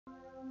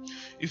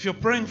If you're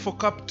praying for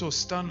capital,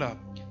 stand up.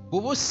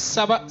 Bw'oba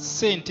osaba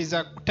ssente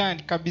za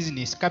kutandika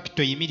business,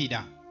 capital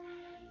yimirira.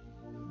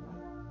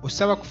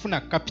 Osaba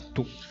kufuna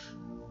capital.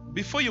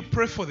 Before you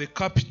pray for the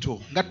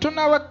capital, nga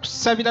tonaba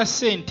kusabira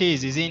ssente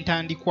ezo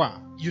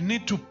ez'entandikwa, you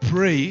need to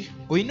pray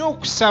olina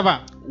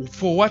okusaba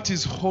for what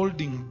is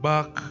holding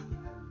back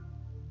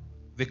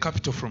the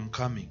capital from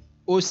coming.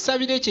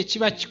 Osabira ekyo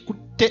kiba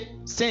kikutte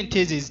ssente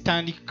ezo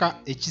ezitandika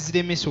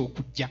ekiziremesa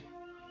okujja.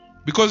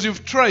 Because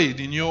you've tried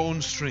in your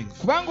own strength,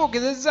 Kubanga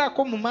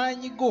ogezezzaako mu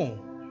maanyi go,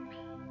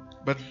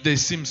 but there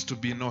seems to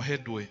be no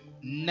headway.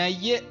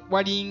 naye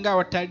walinga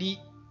watali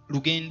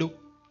lugendo.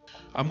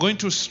 I'm going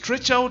to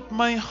stretch out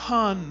my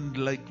hand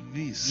like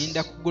this.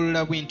 Ngenda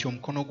kugolola bwe nti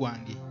omukono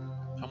gwange.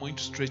 I'm going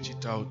to stretch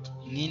it out.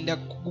 Ngenda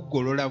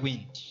kugugolola bwe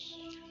nti.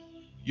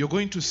 You're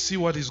going to see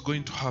what is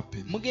going to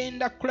happen.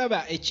 Mugenda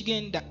kulaba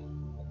ekigenda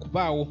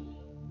okubaawo.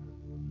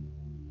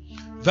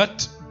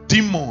 That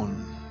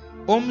demon,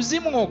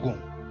 Omuzimu ogwo,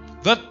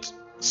 that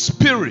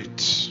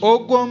spirit,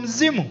 ogwo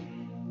omuzimu,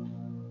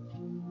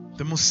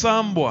 the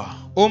musambwa,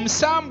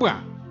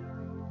 omusambwa,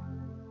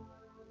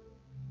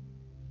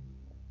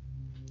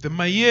 the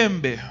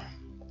mayembe,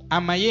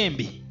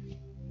 amayembe,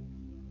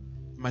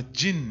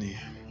 majini,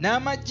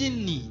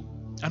 n'amajini,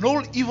 and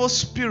all evil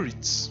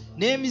spirits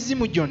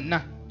n'emizimu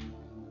gyonna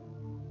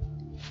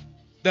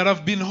that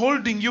have been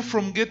holding you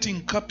from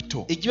getting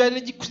capital,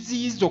 egibadde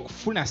gikuziyiza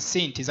okufuna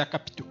ssente za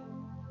capital,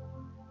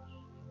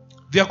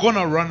 they are going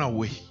to run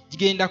away.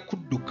 gigenda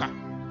kudduka.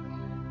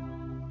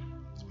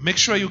 Make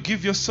sure you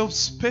give yourself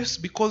space,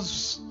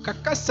 because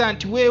Kakasa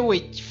nti weewe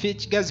ekifo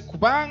ekigazi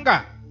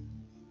kubanga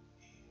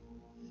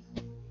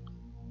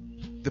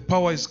the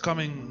power is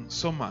coming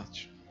so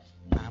much.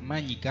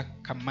 amaanyi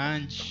gakka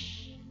mangi.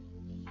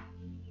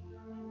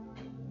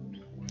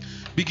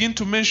 Begin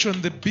to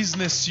mention the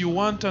business you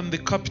want and the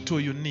capital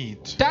you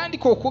need.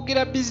 Tandika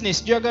okwogera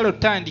bizinesi gy'oyagala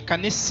otandika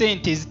ne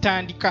ssente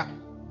ezitandika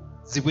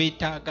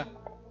zibwetaaga.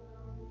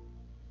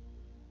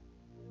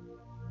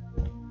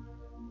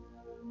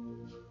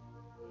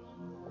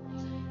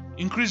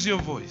 Increase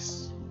your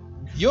voice.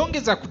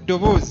 Yongeza ku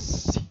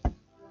ddoboozi.